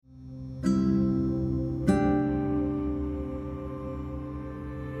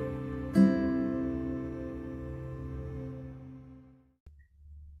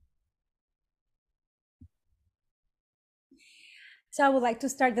So I would like to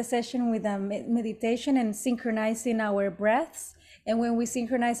start the session with a meditation and synchronizing our breaths. And when we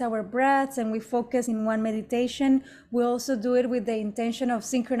synchronize our breaths and we focus in one meditation, we also do it with the intention of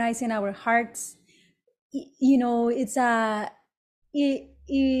synchronizing our hearts. You know, it,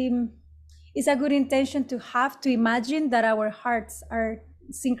 it's a good intention to have to imagine that our hearts are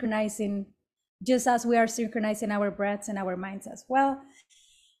synchronizing just as we are synchronizing our breaths and our minds as well.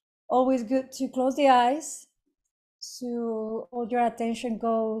 Always good to close the eyes so all your attention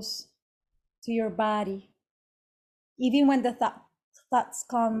goes to your body. Even when the thoughts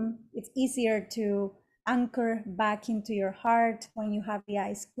come, it's easier to anchor back into your heart when you have the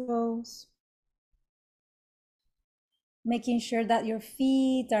eyes closed. Making sure that your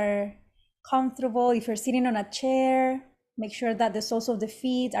feet are comfortable. If you're sitting on a chair, make sure that the soles of the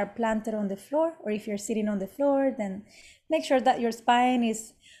feet are planted on the floor. Or if you're sitting on the floor, then make sure that your spine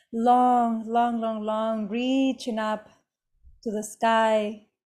is long, long, long, long, reaching up to the sky,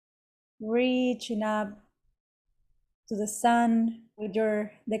 reaching up to the sun with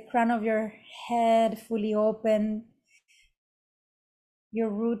the crown of your head fully open, your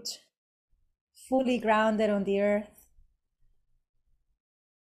root fully grounded on the earth,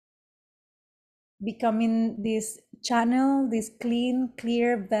 becoming this channel, this clean,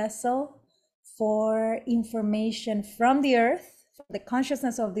 clear vessel for information from the earth, for the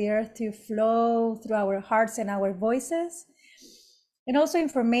consciousness of the earth to flow through our hearts and our voices, and also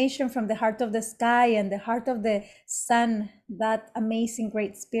information from the heart of the sky and the heart of the sun, that amazing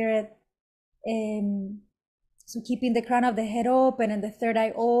great spirit. So keeping the crown of the head open and the third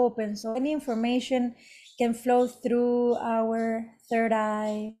eye open, so any information can flow through our third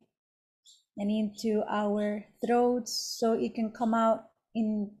eye and into our throats, so it can come out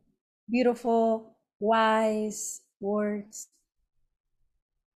in beautiful, wise words.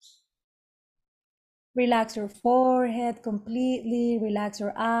 Relax your forehead completely, relax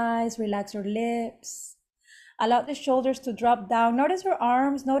your eyes, relax your lips. Allow the shoulders to drop down. Notice your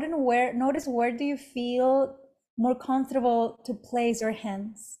arms, notice where do you feel more comfortable to place your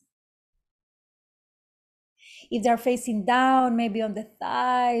hands. If they're facing down, maybe on the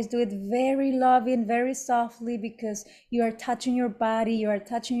thighs, do it very loving, very softly, because you are touching your body, you are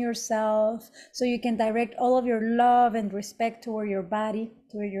touching yourself, so you can direct all of your love and respect toward your body,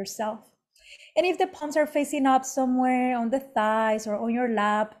 toward yourself. And if the palms are facing up somewhere on the thighs or on your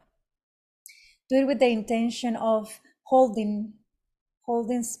lap, do it with the intention of holding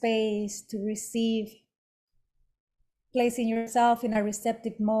space to receive, placing yourself in a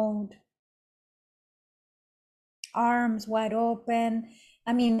receptive mode. Arms wide open,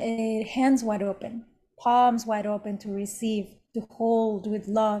 hands wide open, palms wide open to receive, to hold with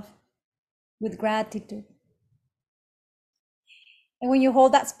love, with gratitude. And when you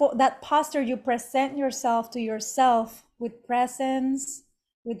hold that posture, you present yourself to yourself with presence,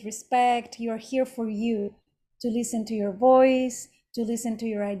 with respect. You're here for you, to listen to your voice, to listen to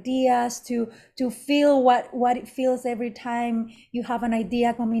your ideas, to feel what it feels every time you have an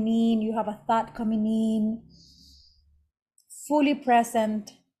idea coming in, you have a thought coming in. Fully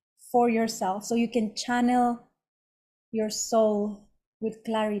present for yourself, so you can channel your soul with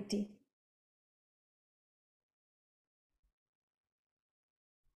clarity.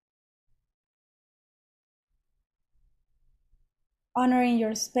 Honoring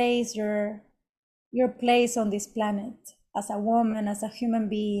your space, your place on this planet as a woman, as a human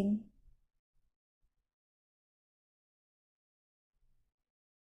being.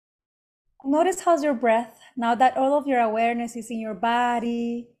 Notice how's your breath now that all of your awareness is in your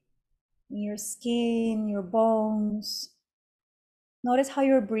body, in your skin, your bones. Notice how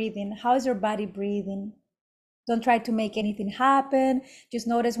you're breathing. How is your body breathing? Don't try to make anything happen. Just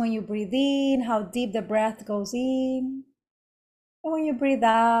notice when you breathe in, how deep the breath goes in. And when you breathe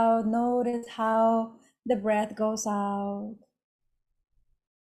out, notice how the breath goes out.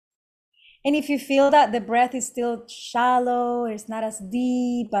 And if you feel that the breath is still shallow, it's not as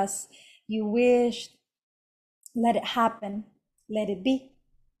deep as you wished, let it happen, let it be.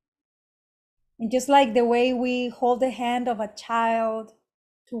 And just like the way we hold the hand of a child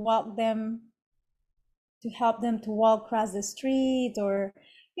to walk them, to help them to walk across the street, or,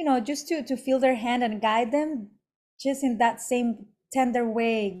 just to feel their hand and guide them, just in that same tender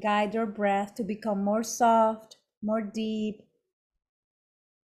way, guide your breath to become more soft, more deep,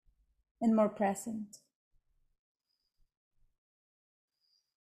 and more present.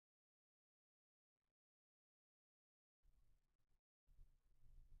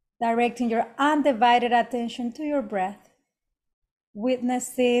 Directing your undivided attention to your breath,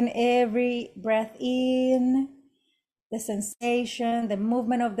 witnessing every breath in, the sensation, the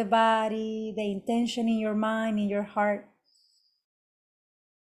movement of the body, the intention in your mind, in your heart.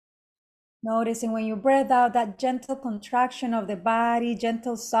 Noticing when you breathe out that gentle contraction of the body,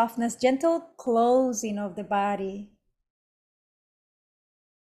 gentle softness, gentle closing of the body.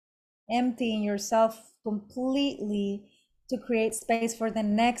 Emptying yourself completely to create space for the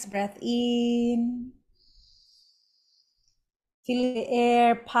next breath in. Feel the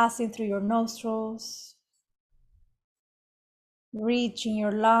air passing through your nostrils, reaching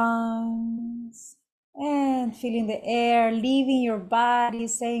your lungs, and feeling the air leaving your body,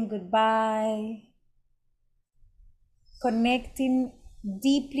 saying goodbye. Connecting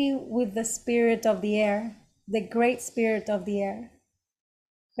deeply with the spirit of the air, the great spirit of the air.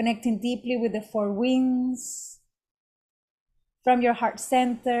 Connecting deeply with the four winds. From your heart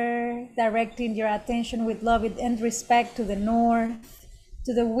center, directing your attention with love and respect to the north,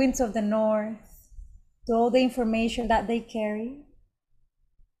 to the winds of the north, to all the information that they carry.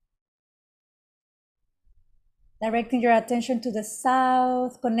 Directing your attention to the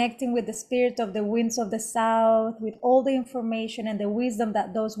south, connecting with the spirit of the winds of the south, with all the information and the wisdom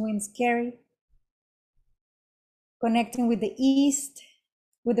that those winds carry. Connecting with the east,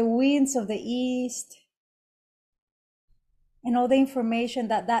 with the winds of the east, and all the information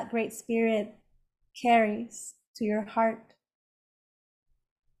that that great spirit carries to your heart.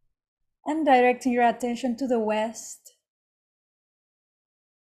 And directing your attention to the west,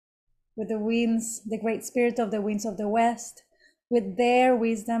 with the winds, the great spirit of the winds of the west, with their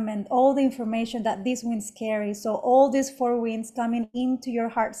wisdom and all the information that these winds carry. So all these four winds coming into your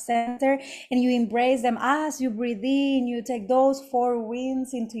heart center, and you embrace them as you breathe in. You take those four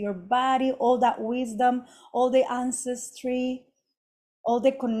winds into your body, all that wisdom, all the ancestry, all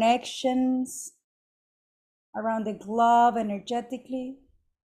the connections around the globe energetically.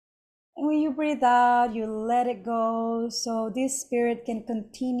 And when you breathe out, you let it go so this spirit can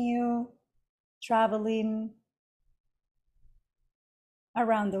continue traveling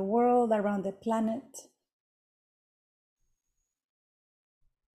around the world, around the planet.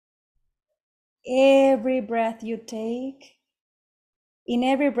 Every breath you take, in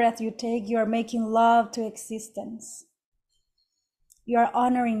every breath you take, you are making love to existence. You are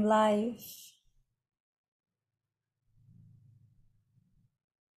honoring life.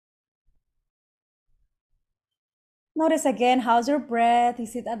 Notice again, how's your breath?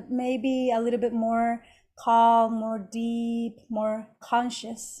 Is it maybe a little bit more calm, more deep, more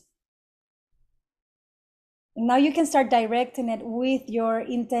conscious? And now you can start directing it with your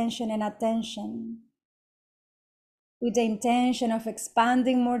intention and attention. With the intention of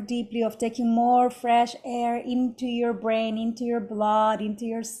expanding more deeply, of taking more fresh air into your brain, into your blood, into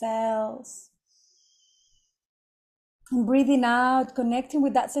your cells. And breathing out, connecting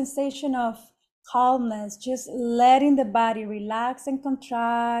with that sensation of calmness, just letting the body relax and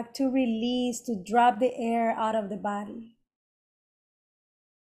contract, to release, to drop the air out of the body.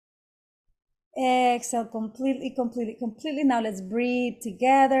 Exhale completely, completely, completely. Now let's breathe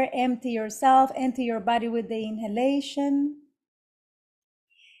together. Empty yourself, empty your body with the inhalation.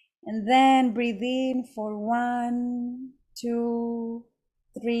 And then breathe in for 1, 2,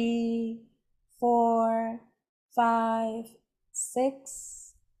 3, 4, 5, 6.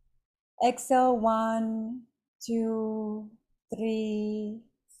 Exhale 1, 2, 3,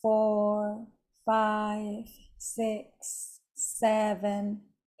 4, 5, 6, 7,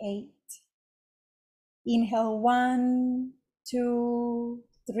 8. Inhale 1, 2,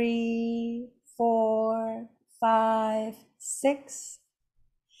 3, 4, 5, 6.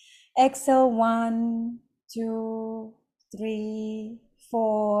 Exhale 1, 2, 3,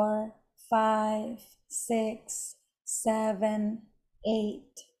 4, 5, 6, 7, 8.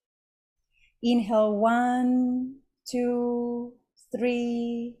 Inhale 1, 2,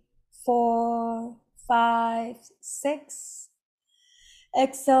 3, 4, 5, 6.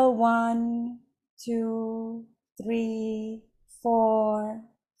 Exhale 1, 2, 3, 4,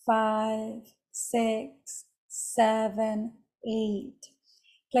 5, 6, 7, 8.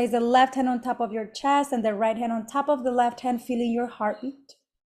 Place the left hand on top of your chest and the right hand on top of the left hand, feeling your heartbeat.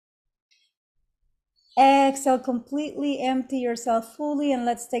 Exhale, completely empty yourself fully, and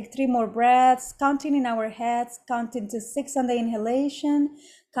let's take 3 more breaths, counting in our heads, counting to 6 on the inhalation,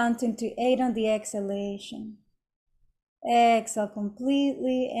 counting to 8 on the exhalation. Exhale,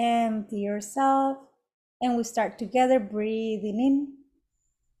 completely empty yourself, and we start together, breathing in.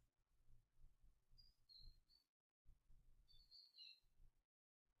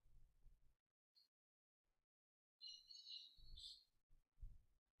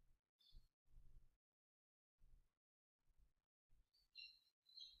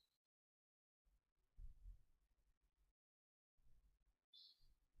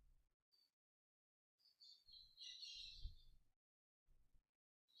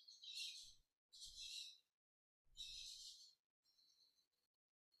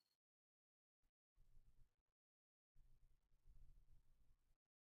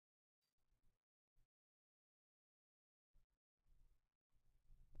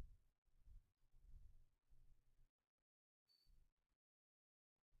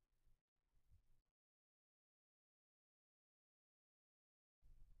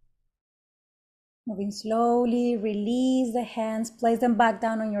 Moving slowly, release the hands, place them back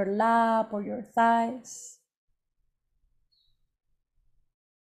down on your lap or your thighs.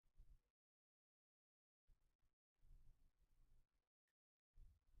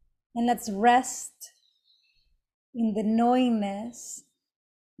 And let's rest in the knowingness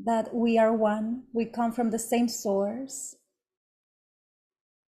that we are one. We come from the same source.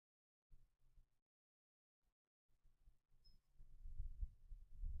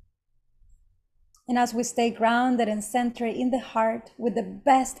 And as we stay grounded and centered in the heart with the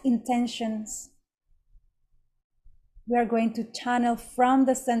best intentions, we are going to channel from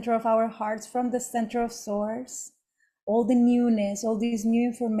the center of our hearts, from the center of source, all the newness, all this new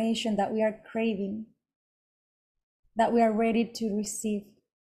information that we are craving, that we are ready to receive.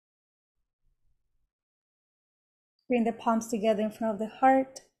 Bring the palms together in front of the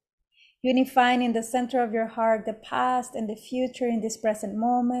heart, unifying in the center of your heart the past and the future in this present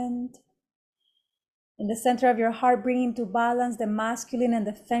moment. In the center of your heart, bring into balance the masculine and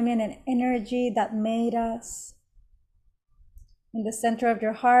the feminine energy that made us. In the center of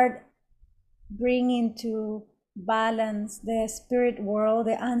your heart, bring into balance the spirit world,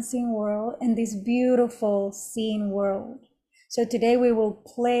 the unseen world, and this beautiful seen world. So today we will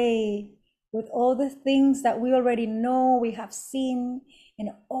play with all the things that we already know, we have seen, and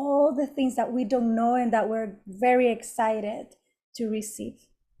all the things that we don't know and that we're very excited to receive.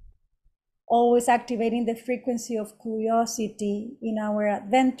 Always activating the frequency of curiosity in our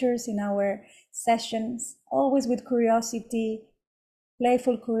adventures, in our sessions, always with curiosity,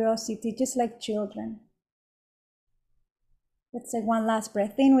 playful curiosity, just like children. Let's take one last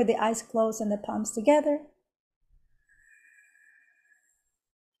breath in with the eyes closed and the palms together.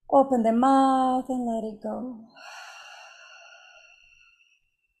 Open the mouth and let it go.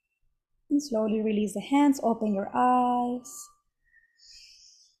 And slowly release the hands, open your eyes.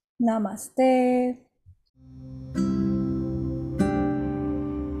 Namaste.